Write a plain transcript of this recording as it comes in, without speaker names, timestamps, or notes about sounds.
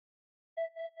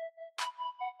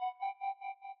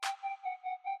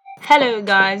Hello,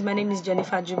 guys. My name is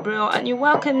Jennifer Jubril, and you're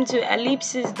welcome to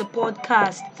Ellipsis, the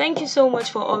podcast. Thank you so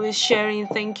much for always sharing.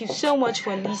 Thank you so much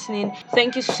for listening.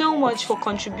 Thank you so much for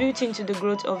contributing to the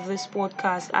growth of this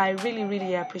podcast. I really,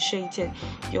 really appreciate it.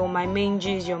 You're my main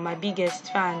G's, you're my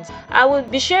biggest fans. I will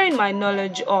be sharing my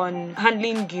knowledge on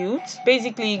handling guilt.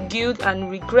 Basically, guilt and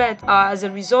regret are as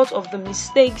a result of the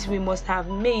mistakes we must have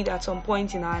made at some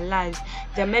point in our lives.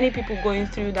 There are many people going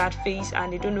through that phase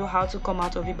and they don't know how to come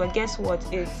out of it. But guess what?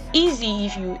 It's easy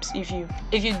if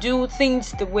you do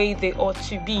things the way they ought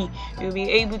to be. You'll be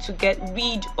able to get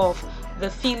rid of the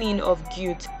feeling of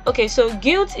guilt. Okay, so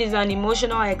guilt is an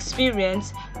emotional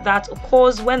experience that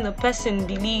occurs when the person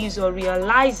believes or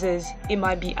realizes, it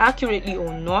might be accurately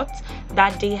or not,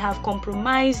 that they have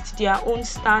compromised their own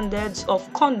standards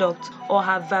of conduct or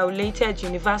have violated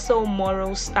universal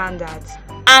moral standards,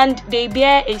 and they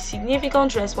bear a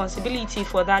significant responsibility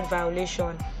for that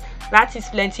violation. That is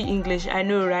plenty English, I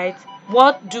know, right?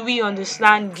 What do we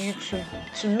understand guilt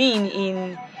to mean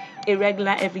in a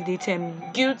regular everyday term?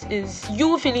 Guilt is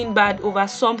you feeling bad over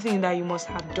something that you must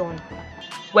have done.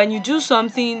 When you do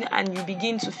something and you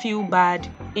begin to feel bad,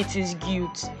 it is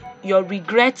guilt. You're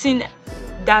regretting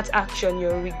that action,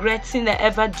 you're regretting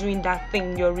ever doing that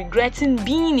thing, you're regretting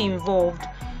being involved.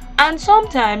 And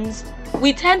sometimes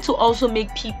we tend to also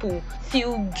make people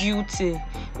feel guilty.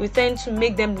 We tend to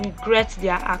make them regret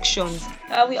their actions.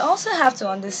 We also have to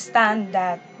understand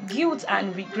that guilt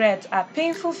and regret are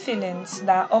painful feelings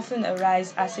that often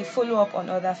arise as a follow-up on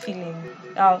other feelings.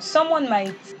 Now, someone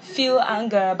might feel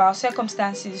anger about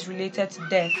circumstances related to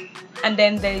death, and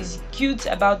then there is guilt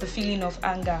about the feeling of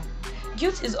anger.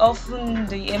 Guilt is often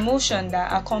the emotion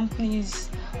that accompanies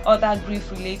other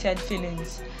grief-related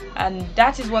feelings, and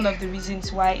that is one of the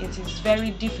reasons why it is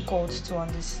very difficult to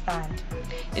understand.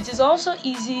 It is also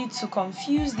easy to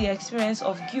confuse the experience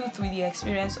of guilt with the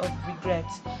experience of regret.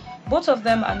 Both of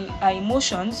them are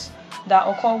emotions that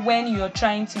occur when you are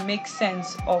trying to make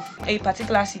sense of a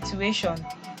particular situation,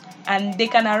 and they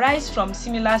can arise from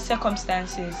similar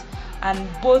circumstances, and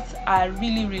both are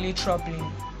really, really troubling.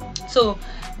 So,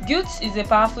 guilt is a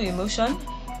powerful emotion.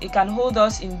 It can hold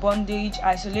us in bondage,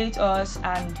 isolate us,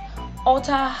 and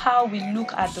alter how we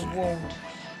look at the world.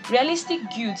 Realistic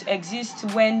guilt exists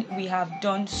when we have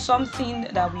done something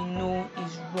that we know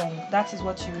is wrong. That is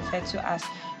what you refer to as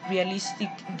realistic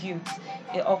guilt.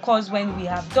 It occurs when we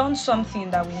have done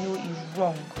something that we know is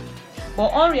wrong.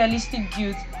 But unrealistic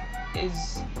guilt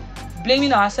is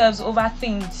blaming ourselves over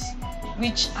things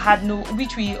which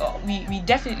we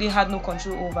definitely had no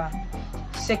control over.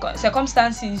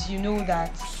 Circumstances you know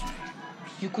that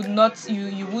you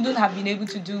wouldn't have been able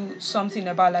to do something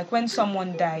about, like when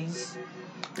someone dies,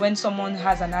 when someone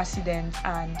has an accident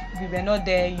and we were not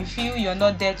there. You feel you're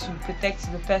not there to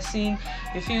protect the person,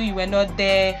 you feel you were not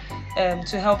there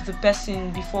to help the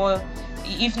person before.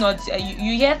 If not,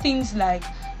 you hear things like,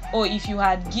 oh, if you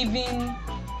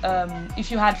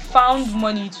had found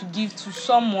money to give to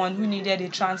someone who needed a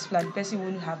transplant, the person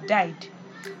wouldn't have died.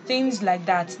 Things like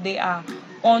that, they are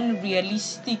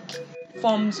unrealistic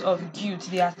forms of guilt.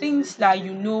 They are things that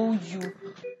you know you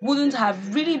wouldn't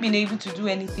have really been able to do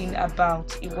anything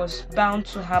about. It was bound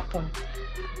to happen.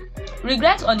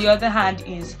 Regret, on the other hand,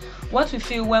 is what we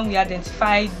feel when we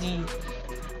identify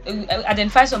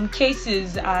some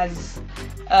cases as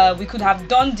we could have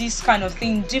done this kind of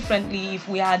thing differently if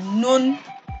we had known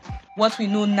what we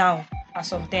know now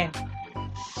as of then.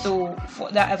 So,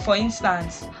 for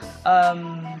instance,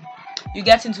 you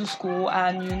get into school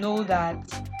and you know that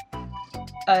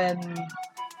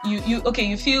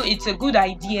you feel it's a good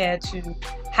idea to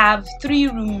have 3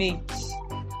 roommates,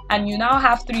 and you now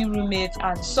have 3 roommates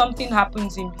and something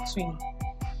happens in between.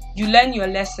 You learn your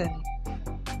lesson.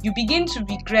 You begin to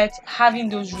regret having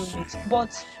those roommates,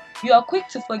 but you are quick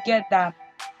to forget that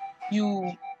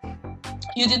you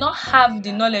did not have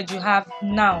the knowledge you have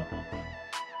now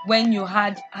when you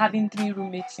had having 3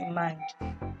 roommates in mind.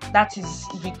 That is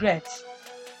regret.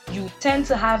 You tend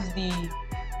to have the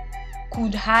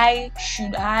could I,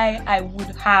 should I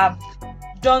would have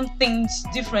done things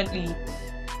differently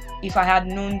if I had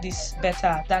known this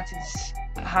better. That is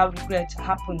how regret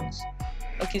happens.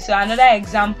 Okay, so another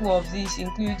example of this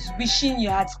includes wishing you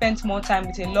had spent more time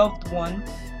with a loved one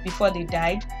before they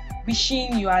died,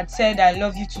 wishing you had said I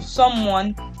love you to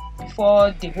someone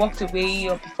before they walked away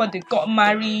or before they got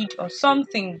married or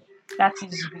something. That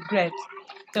is regret.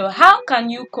 So how can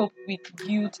you cope with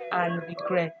guilt and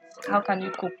regret? How can you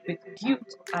cope with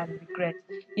guilt and regret?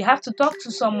 You have to talk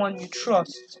to someone you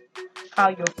trust how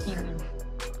you're feeling.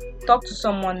 Talk to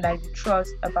someone that you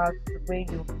trust about the way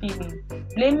you're feeling.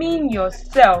 Blaming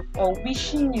yourself or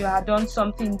wishing you had done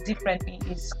something differently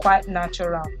is quite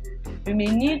natural. You may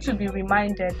need to be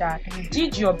reminded that you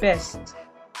did your best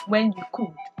when you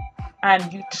could,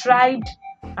 and you tried,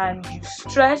 and you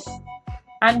stressed,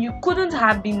 and you couldn't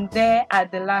have been there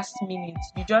at the last minute.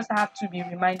 You just have to be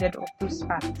reminded of those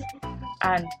facts.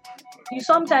 And you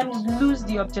sometimes lose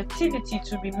the objectivity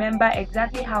to remember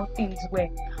exactly how things were,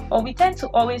 or we tend to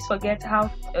always forget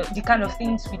how the kind of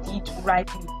things we did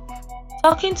rightly.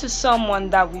 Talking to someone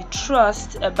that we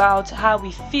trust about how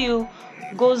we feel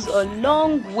goes a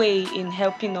long way in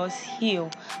helping us heal.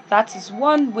 That is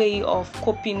one way of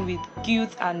coping with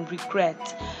guilt and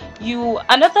regret.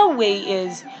 Another way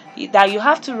is that you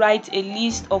have to write a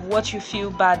list of what you feel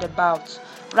bad about.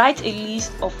 Write a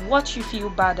list of what you feel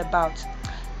bad about.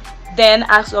 Then,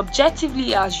 as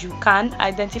objectively as you can,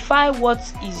 identify what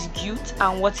is guilt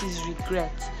and what is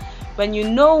regret. When you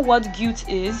know what guilt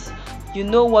is, you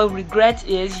know what regret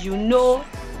is, you know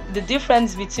the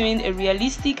difference between a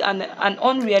realistic and an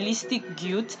unrealistic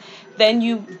guilt, then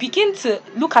you begin to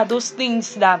look at those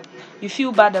things that you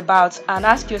feel bad about and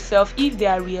ask yourself if they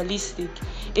are realistic,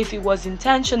 if it was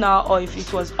intentional or if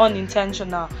it was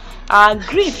unintentional. Our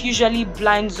grief usually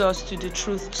blinds us to the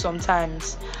truth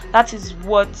sometimes. That is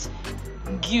what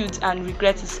guilt and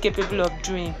regret is capable of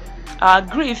doing. Our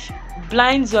grief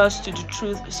blinds us to the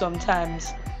truth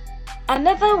sometimes.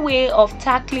 Another way of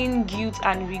tackling guilt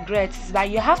and regret is that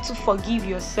you have to forgive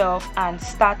yourself and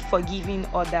start forgiving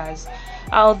others.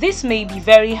 This may be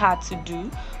very hard to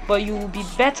do, but you will be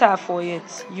better for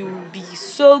it. You will be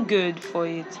so good for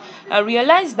it.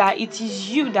 Realize that it is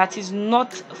you that is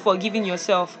not forgiving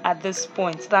yourself at this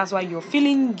point. That's why you're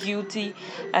feeling guilty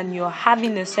and you're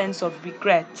having a sense of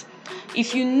regret.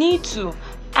 If you need to,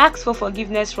 ask for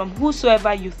forgiveness from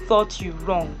whosoever you thought you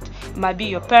wronged. It might be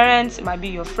your parents, it might be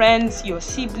your friends, your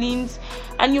siblings,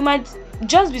 and you might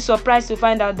just be surprised to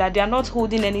find out that they are not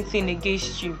holding anything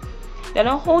against you. They're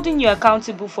not holding you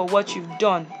accountable for what you've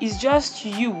done. It's just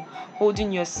you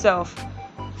holding yourself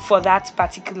for that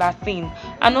particular thing.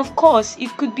 And of course,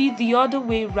 it could be the other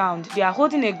way around. They are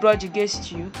holding a grudge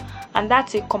against you, and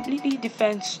that's a completely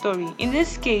different story. In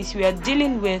this case, we are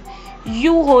dealing with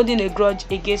you holding a grudge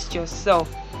against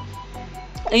yourself.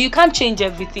 And you can't change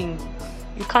everything.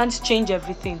 You can't change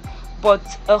everything. But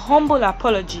a humble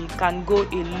apology can go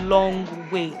a long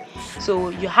way. So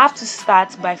you have to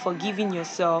start by forgiving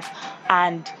yourself.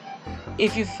 And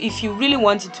if you really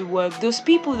want it to work, those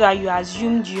people that you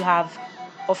assumed you have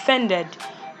offended,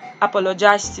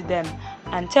 apologize to them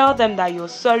and tell them that you're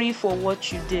sorry for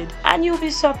what you did. And you'll be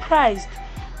surprised.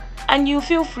 And you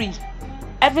feel free.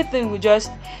 Everything will just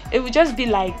be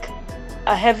like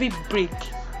a heavy brick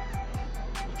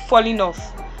falling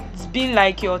off. It's been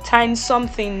like you're tying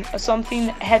something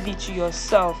heavy to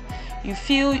yourself. You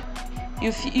feel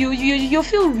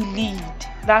relieved.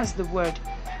 That's the word.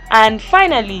 And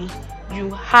finally,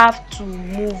 you have to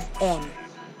move on.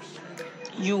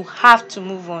 You have to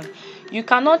move on. You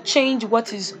cannot change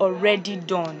what is already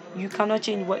done. You cannot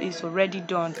change what is already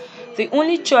done. The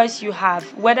only choice you have,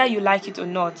 whether you like it or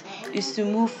not, is to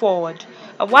move forward.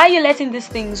 Why are you letting these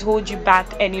things hold you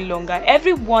back any longer?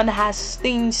 Everyone has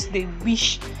things they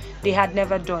wish they had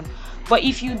never done. But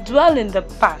if you dwell in the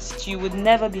past, you would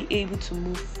never be able to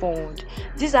move forward.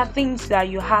 These are things that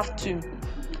you have to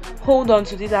hold on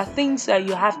to. These are things that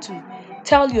you have to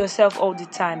tell yourself all the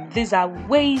time. These are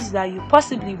ways that you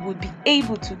possibly would be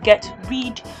able to get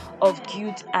rid of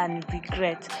guilt and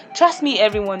regret. Trust me,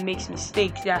 everyone makes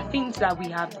mistakes. There are things that we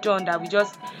have done that we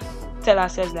just tell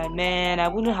ourselves like, man, I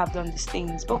wouldn't have done these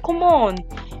things. But come on,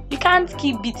 you can't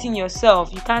keep beating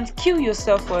yourself. You can't kill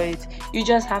yourself for it. You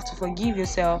just have to forgive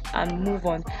yourself and move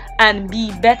on and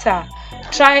be better.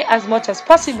 Try as much as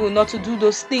possible not to do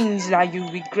those things that you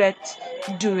regret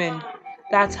doing.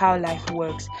 That's how life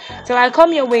works. So I'll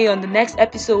come your way on the next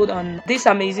episode on this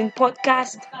amazing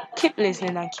podcast. Keep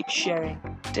listening and keep sharing.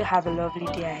 To have a lovely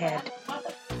day ahead.